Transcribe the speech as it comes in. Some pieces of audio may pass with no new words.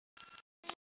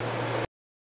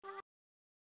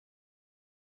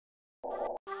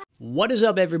What is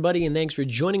up, everybody, and thanks for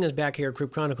joining us back here at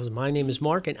Crypt Chronicles. My name is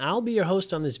Mark, and I'll be your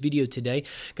host on this video today.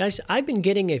 Guys, I've been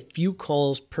getting a few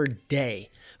calls per day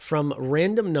from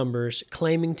random numbers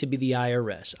claiming to be the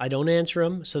IRS. I don't answer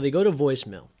them, so they go to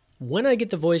voicemail. When I get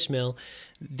the voicemail,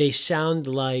 they sound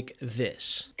like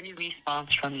this. Any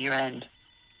response from your end.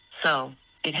 So,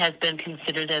 it has been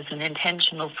considered as an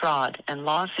intentional fraud, and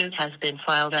lawsuit has been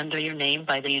filed under your name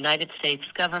by the United States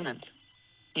government.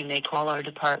 You may call our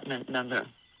department number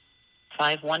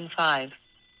 515-897-2155.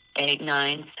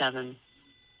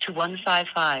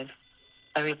 I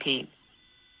repeat,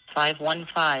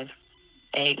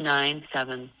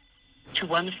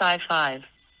 515-897-2155.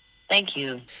 Thank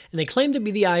you. And they claim to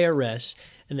be the IRS,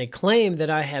 and they claim that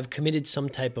I have committed some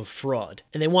type of fraud.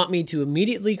 And they want me to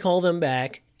immediately call them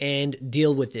back and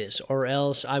deal with this, or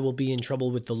else I will be in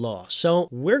trouble with the law. So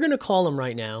we're going to call them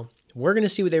right now. We're going to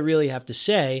see what they really have to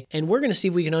say, and we're going to see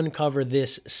if we can uncover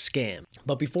this scam.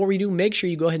 But before we do, make sure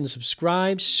you go ahead and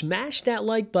subscribe, smash that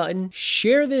like button,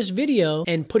 share this video,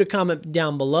 and put a comment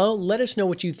down below. Let us know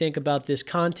what you think about this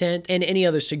content and any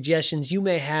other suggestions you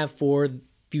may have for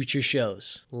future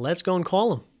shows. Let's go and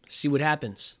call them, see what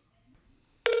happens.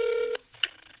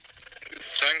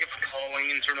 Thank you for calling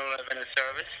Internal Revenue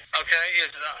Service. Okay,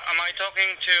 am I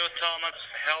talking to Thomas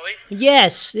Helly?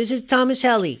 Yes, this is Thomas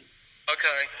Helly.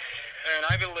 Okay, and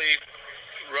I believe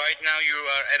right now you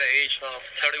are at the age of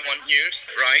 31 years,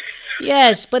 right?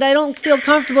 Yes, but I don't feel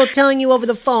comfortable telling you over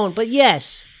the phone, but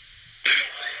yes.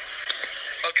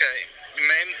 Okay,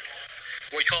 ma'am,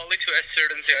 we call you to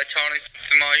ascertain the attorney's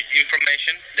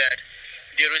information that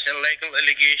there is a legal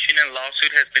allegation and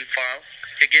lawsuit has been filed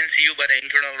against you by the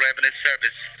Internal Revenue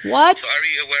Service. What? So are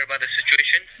you aware about the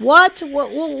situation? What?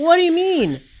 What do you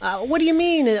mean? What do you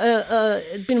mean,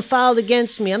 it's been filed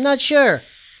against me? I'm not sure.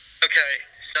 Okay,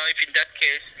 so if in that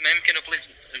case, ma'am, can you please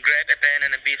grab a pen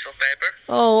and a piece of paper?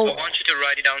 Oh. I want you to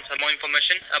write down some more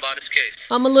information about this case.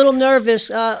 I'm a little nervous.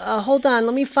 Hold on.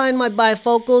 Let me find my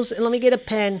bifocals and let me get a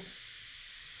pen.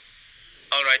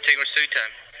 All right, take your sweet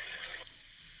time.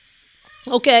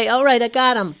 Okay, all right, I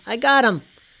got him.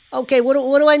 Okay, what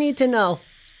do I need to know?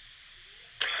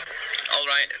 All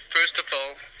right, first of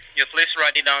all, you please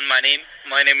write it down my name.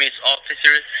 My name is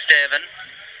Officer Steven,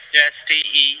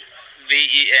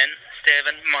 S-T-E-V-E-N,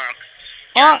 Steven Mark,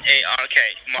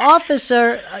 M-A-R-K. Mark.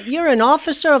 Officer? You're an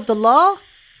officer of the law?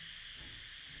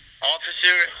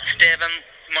 Officer Steven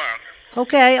Mark.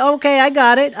 Okay, I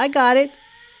got it.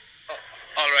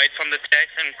 All right, from the Tax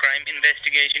and Crime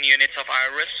Investigation Units of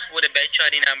IRS with a batch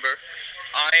ID number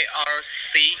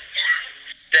IRC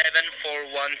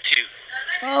 7412.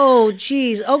 Oh,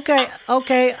 geez. Okay.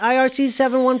 IRC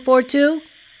 7142?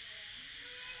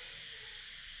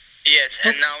 Yes,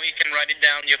 and now you can write it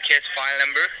down, your case file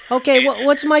number. Okay,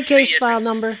 what's my case file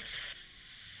number?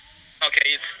 Okay,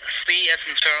 it's C as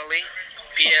in Charlie,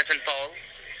 P as in Paul,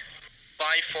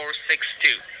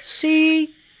 5462.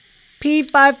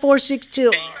 CP5462.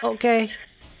 Okay.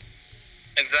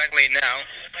 Exactly. Now,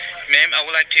 ma'am, I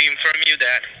would like to inform you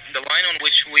that the line on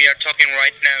which we are talking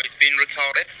right now is being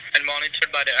recorded and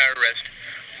monitored by the IRS,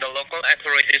 the local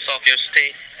authorities of your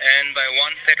state, and by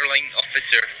one federal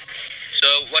officer.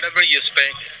 So whatever you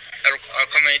speak or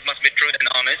comment must be true and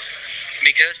honest,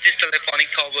 because this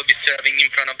telephonic call will be serving in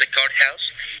front of the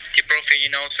courthouse to prove you're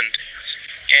innocent.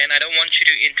 And I don't want you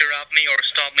to interrupt me or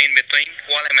stop me in between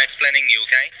while I'm explaining you,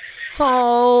 okay?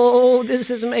 Oh,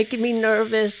 this is making me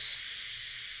nervous.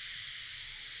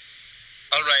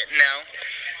 Alright, now,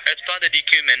 as per the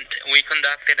document, we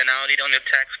conducted an audit on your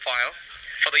tax file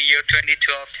for the year 2012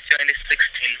 to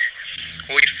 2016.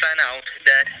 We found out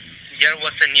that there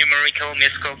was a numerical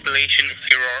miscalculation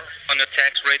error on your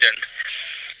tax return,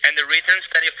 and the returns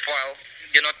that you filed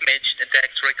do not match the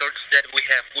tax records that we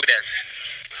have with us.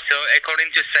 So,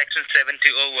 according to Section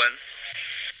 7201,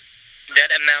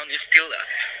 that amount is still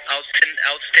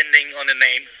outstanding on the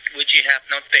name, which you have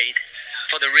not paid.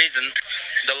 For the reason,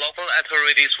 the local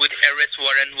authorities with arrest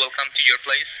warrant will come to your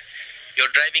place. Your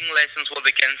driving license will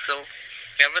be cancelled.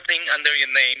 Everything under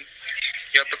your name,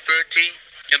 your property,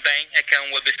 your bank account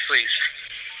will be seized,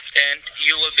 and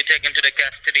you will be taken to the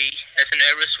custody as an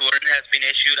arrest warrant has been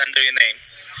issued under your name.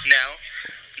 Now,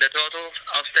 the total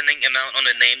outstanding amount on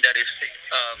the name, that is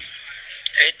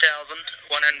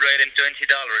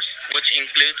 $8,120, which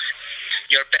includes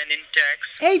your pending tax,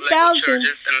 legal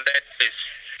charges, and late fees.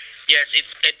 Yes, it's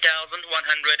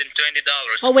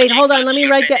 $8,120. Oh, wait, hold on. Let me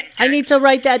write that. I need to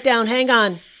write that down. Hang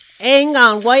on.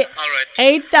 Wait. All right.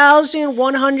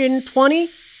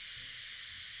 8,120?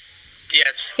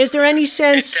 Yes. Is there any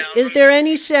sense? Is there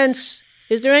any sense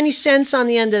on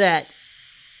the end of that?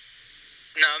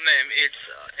 No, ma'am. It's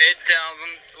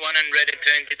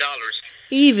 $120,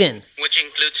 Even. which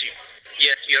includes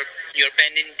your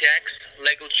pending tax,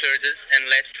 legal charges, and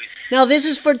less fees. Now, this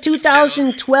is for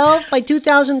 2012, by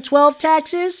 2012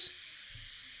 taxes?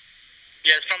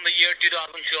 Yes, from the year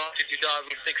 2012 to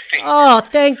 2016. Oh,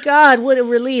 thank God. What a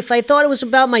relief. I thought it was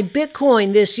about my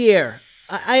Bitcoin this year.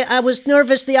 I was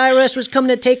nervous the IRS was coming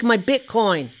to take my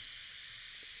Bitcoin.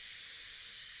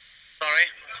 Sorry?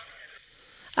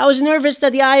 I was nervous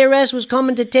that the IRS was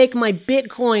coming to take my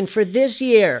Bitcoin for this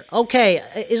year. Okay,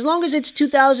 as long as it's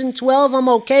 2012, I'm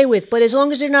okay with. But as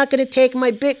long as they're not going to take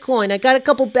my Bitcoin, I got a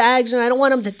couple bags and I don't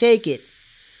want them to take it.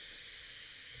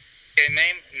 Okay,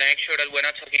 ma'am, make sure that we're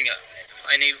not talking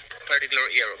any particular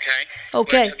year, okay?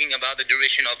 Okay. We're talking about the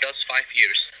duration of those 5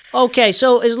 years. Okay,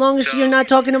 so as long as you're not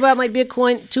talking about my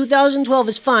Bitcoin, 2012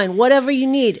 is fine. Whatever you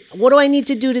need. What do I need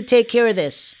to do to take care of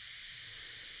this?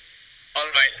 All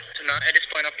right. So now, at this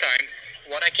point of time,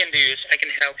 what I can do is I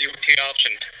can help you with two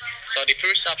options. So the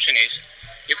first option is,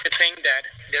 if you think that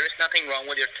there is nothing wrong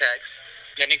with your tax,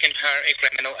 then you can hire a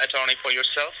criminal attorney for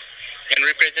yourself and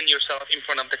represent yourself in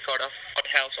front of the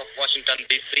courthouse of Washington,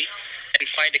 D.C. and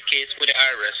fight the case with the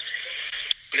IRS.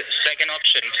 The second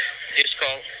option is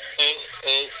called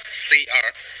OOCR,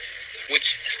 which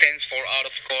stands for Out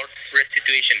of Court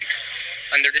Restitution.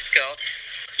 Under this code,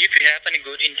 if you have any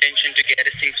good intention to get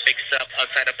things fixed up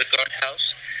outside of the courthouse,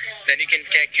 then you can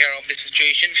take care of the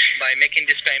situation by making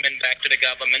this payment back to the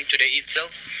government today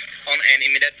itself on an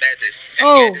immediate basis.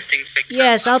 Oh,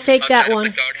 yes, I'll take that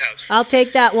one. I'll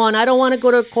take that one. I don't want to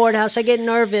go to the courthouse. I get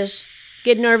nervous.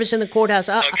 Get nervous in the courthouse.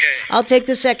 I'll take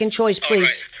the second choice,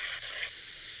 please.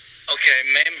 Okay,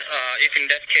 ma'am, if in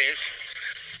that case,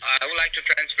 I would like to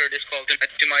transfer this call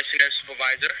to my senior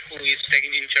supervisor, who is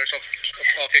taking in charge of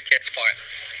your case file.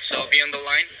 So be on the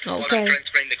line while I'm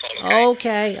transferring the call,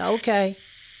 okay? Okay.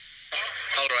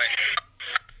 All right.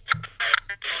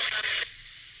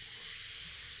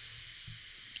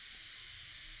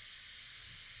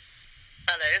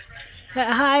 Hello?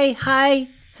 Hi.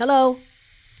 Hello.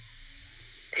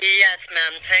 Yes,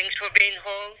 ma'am. Thanks for being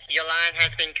hold. Your line has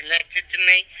been connected to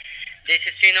me. This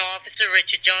is Senior Officer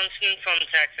Richard Johnson from the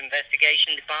Tax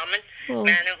Investigation Department.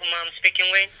 May I know whom I'm speaking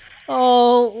with?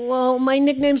 Oh, well, my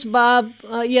nickname's Bob.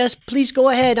 Yes, please go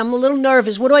ahead. I'm a little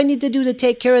nervous. What do I need to do to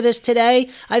take care of this today?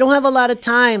 I don't have a lot of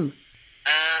time.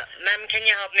 Ma'am, can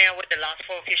you help me out with the last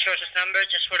four of your sources number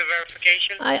just for the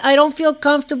verification? I don't feel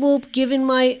comfortable giving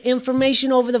my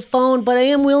information over the phone, but I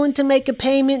am willing to make a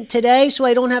payment today so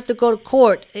I don't have to go to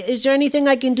court. Is there anything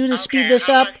I can do to speed this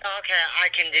up? Okay, I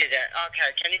can do that.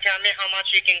 Okay, can you tell me how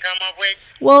much you can come up with?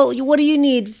 Well, what do you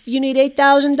need? You need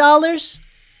 $8,000?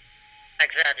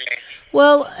 Exactly.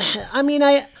 Well, I mean,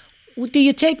 do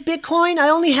you take Bitcoin? I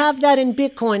only have that in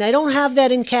Bitcoin. I don't have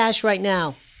that in cash right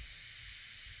now.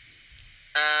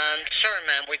 Sorry,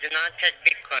 ma'am, we do not take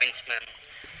Bitcoins, ma'am.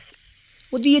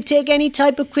 Well, do you take any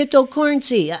type of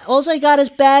cryptocurrency? All I got is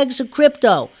bags of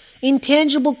crypto.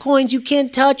 Intangible coins you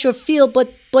can't touch or feel,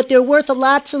 but they're worth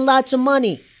lots and lots of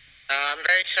money. I'm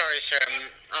very sorry, sir.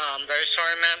 I'm very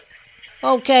sorry, ma'am.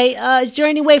 Okay, is there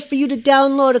any way for you to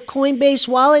download a Coinbase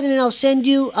wallet and I'll send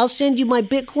you my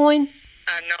Bitcoin?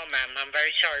 No, ma'am. I'm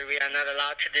very sorry. We are not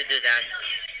allowed to do that.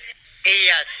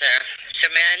 Yes, sir. So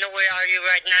may I know where are you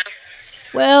right now?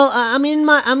 Well, I'm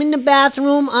in the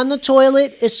bathroom on the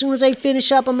toilet. As soon as I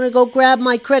finish up, I'm gonna go grab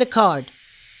my credit card.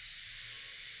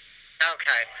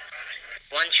 Okay.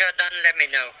 Once you're done, let me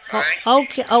know. All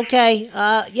right? Okay.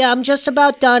 Yeah, I'm just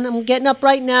about done. I'm getting up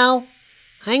right now.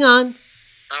 Hang on.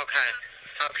 Okay.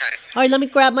 All right, let me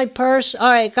grab my purse.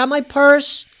 All right, got my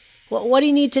purse. What do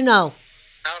you need to know?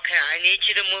 Okay, I need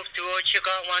you to move towards your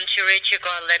car. Once you reach your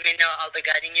car, let me know. I'll be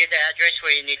guiding you the address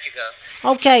where you need to go.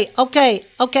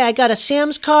 Okay. I got a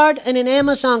Sam's card and an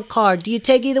Amazon card. Do you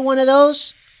take either one of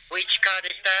those? Which card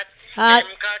is that?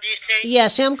 Sam card, you say? Yeah,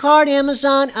 Sam card,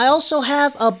 Amazon. I also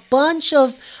have a bunch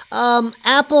of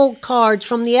Apple cards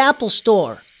from the Apple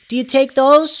Store. Do you take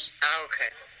those? Okay.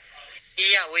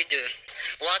 Yeah, we do.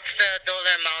 What's the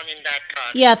dollar amount in that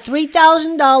card? Yeah,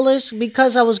 $3,000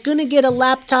 because I was going to get a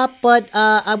laptop, but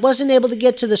I wasn't able to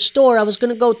get to the store. I was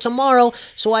going to go tomorrow,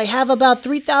 so I have about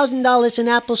 $3,000 in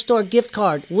Apple Store gift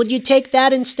card. Would you take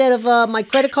that instead of my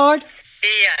credit card?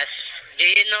 Yes. Do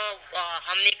you know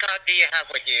how many cards do you have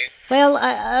with you? Well,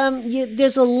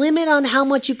 there's a limit on how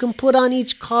much you can put on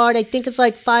each card. I think it's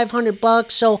like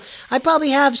 $500, so I probably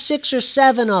have 6 or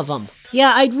 7 of them.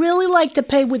 Yeah, I'd really like to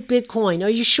pay with Bitcoin. Are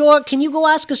you sure? Can you go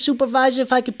ask a supervisor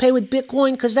if I could pay with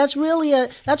Bitcoin? Because that's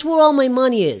that's where all my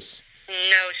money is.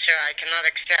 No, sir, I cannot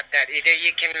accept that. Either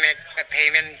you can make a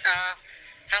payment.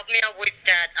 Help me out with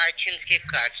that iTunes gift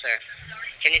card, sir.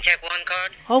 Can you take one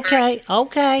card?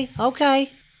 Okay.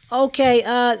 Okay,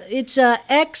 it's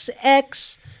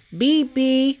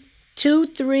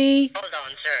XXBB23. Hold on,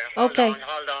 sir. Okay.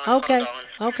 Hold on. Okay. Hold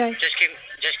on. Okay.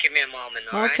 Just give me a moment,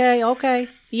 all right? Okay, okay.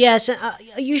 Yes,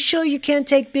 are you sure you can't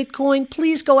take Bitcoin?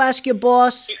 Please go ask your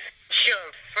boss. Sure.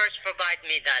 First, provide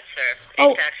me that, sir.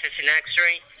 Oh. It's access and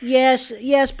X-ray.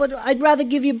 Yes, but I'd rather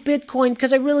give you Bitcoin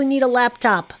because I really need a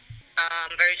laptop.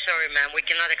 I'm very sorry, ma'am. We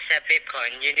cannot accept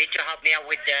Bitcoin. You need to help me out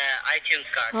with the iTunes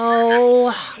card.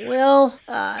 Oh, well,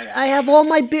 I have all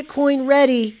my Bitcoin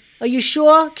ready. Are you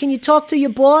sure? Can you talk to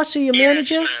your boss or your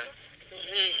manager? Yes, ma'am.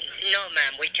 No,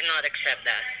 ma'am. We cannot accept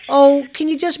that. Oh, can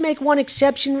you just make one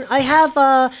exception? I have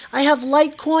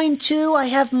Litecoin too. I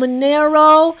have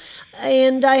Monero,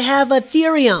 and I have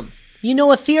Ethereum. You know,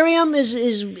 Ethereum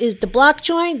is the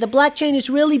blockchain. The blockchain is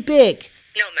really big.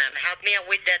 No, ma'am. Help me out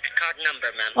with that card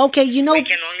number, ma'am. Okay, you know. We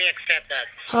can only accept that.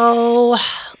 Oh,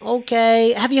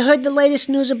 okay. Have you heard the latest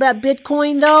news about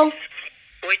Bitcoin, though?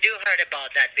 We do heard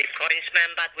about that Bitcoins,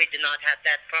 ma'am, but we do not have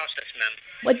that process, ma'am.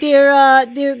 But they're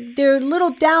a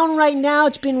little down right now.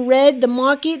 It's been red, the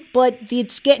market, but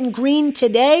it's getting green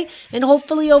today, and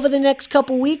hopefully over the next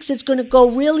couple weeks it's going to go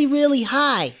really, really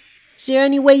high. Is there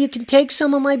any way you can take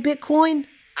some of my Bitcoin?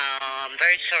 I'm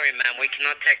very sorry, ma'am. We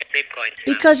cannot take Bitcoin.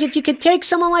 Because if you could take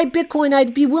some of my Bitcoin,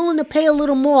 I'd be willing to pay a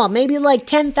little more, maybe like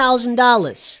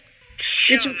 $10,000.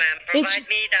 Sure, ma'am. Provide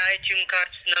me the iTunes card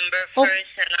number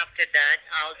first, and after that,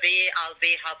 I'll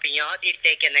be helping you out if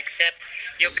they can accept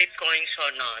your Bitcoins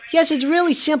or not. Yes, it's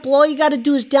really simple. All you got to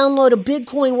do is download a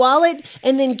Bitcoin wallet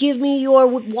and then give me your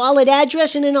wallet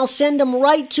address, and then I'll send them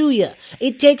right to you.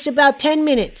 It takes about 10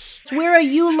 minutes. So where are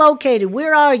you located?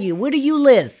 Where are you? Where do you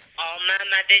live? Oh,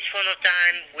 ma'am, at this point of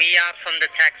time, we are from the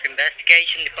tax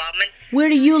investigation department. Where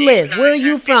do you live? Where are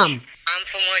you from? I'm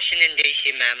from Washington,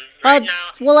 D.C., ma'am. Right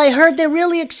now... Well, I heard they're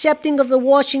really accepting of the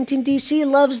Washington, D.C.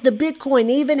 loves the Bitcoin.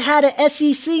 They even had a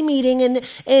SEC meeting, and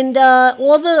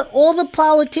all the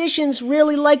politicians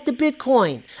really like the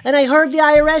Bitcoin. And I heard the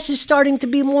IRS is starting to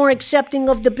be more accepting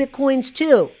of the Bitcoins,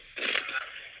 too.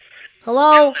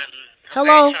 Hello?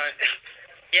 Hello?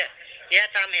 Yes,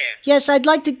 I'm here. Yes,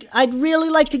 I'd really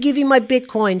like to give you my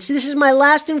Bitcoins. This is my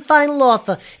last and final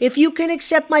offer. If you can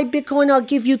accept my Bitcoin, I'll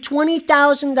give you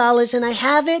 $20,000, and I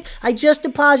have it. I just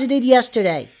deposited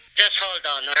yesterday. Just hold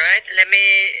on, all right? Let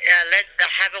me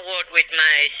have a word with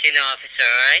my senior officer,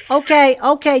 all right?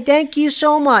 Okay, thank you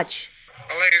so much.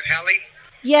 Hello, is Hallie?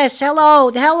 Yes,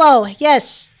 hello,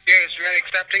 yes. Yes, we're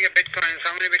accepting a Bitcoin.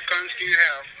 How many Bitcoins do you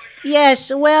have?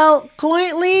 Yes, well,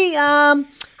 currently, I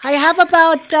have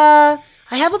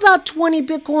about 20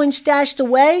 Bitcoin stashed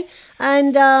away,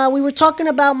 and we were talking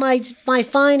about my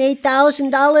fine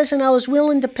 $8,000, and I was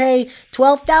willing to pay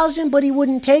 $12,000, but he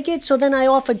wouldn't take it. So then I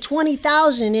offered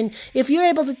 $20,000, and if you're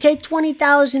able to take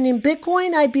 $20,000 in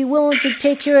Bitcoin, I'd be willing to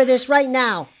take care of this right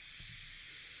now.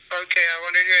 Okay, I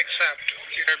wanted to accept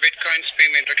your Bitcoin's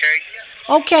payment. Okay.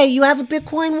 Okay, you have a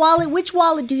Bitcoin wallet. Which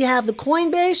wallet do you have? The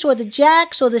Coinbase or the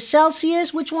Jax or the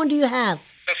Celsius? Which one do you have?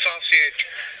 Associate.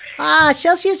 Ah,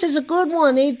 Celsius is a good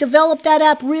one. They've developed that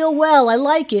app real well. I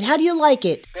like it. How do you like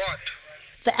it? What?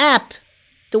 The app.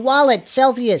 The wallet,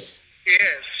 Celsius.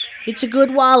 Yes. It's a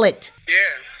good wallet.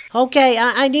 Yes. Okay,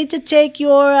 I need to take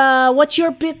your, what's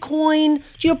your Bitcoin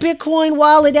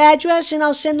wallet address, and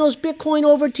I'll send those Bitcoin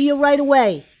over to you right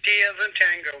away. T as in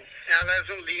Tango, L as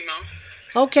in Lima.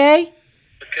 Okay.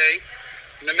 Okay.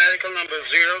 Numerical number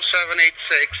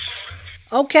 0786.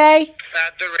 Okay.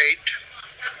 @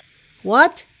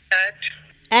 What?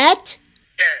 At?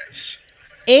 Yes.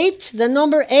 8? The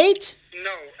number 8?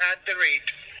 No, @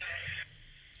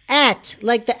 At,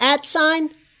 like the at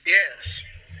sign? Yes.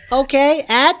 Okay,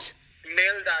 at?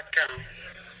 Mail.com.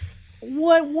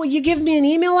 What, will you give me an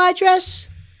email address?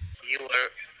 You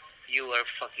are a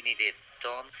fucking idiot.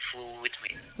 Don't fool with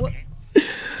me. Okay?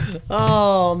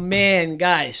 Oh, man,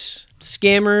 guys.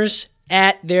 Scammers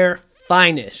at their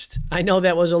finest. I know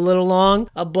that was a little long,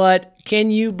 but can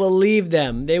you believe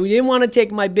them? They didn't want to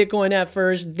take my Bitcoin at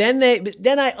first. Then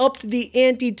I upped the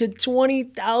ante to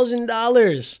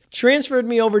 $20,000. Transferred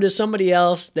me over to somebody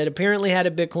else that apparently had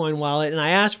a Bitcoin wallet, and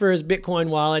I asked for his Bitcoin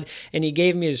wallet, and he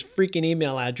gave me his freaking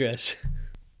email address.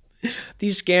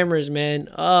 These scammers, man.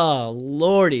 Oh,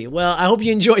 lordy. Well, I hope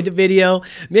you enjoyed the video.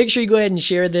 Make sure you go ahead and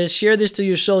share this. Share this to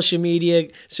your social media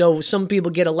so some people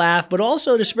get a laugh, but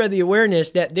also to spread the awareness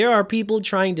that there are people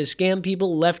trying to scam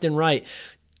people left and right.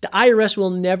 The IRS will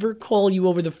never call you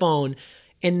over the phone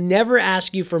and never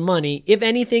ask you for money. If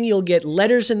anything, you'll get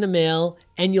letters in the mail,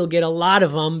 and you'll get a lot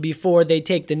of them before they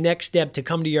take the next step to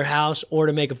come to your house or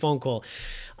to make a phone call.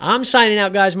 I'm signing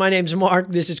out, guys. My name's Mark.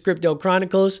 This is Crypto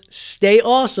Chronicles. Stay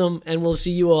awesome, and we'll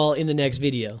see you all in the next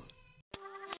video.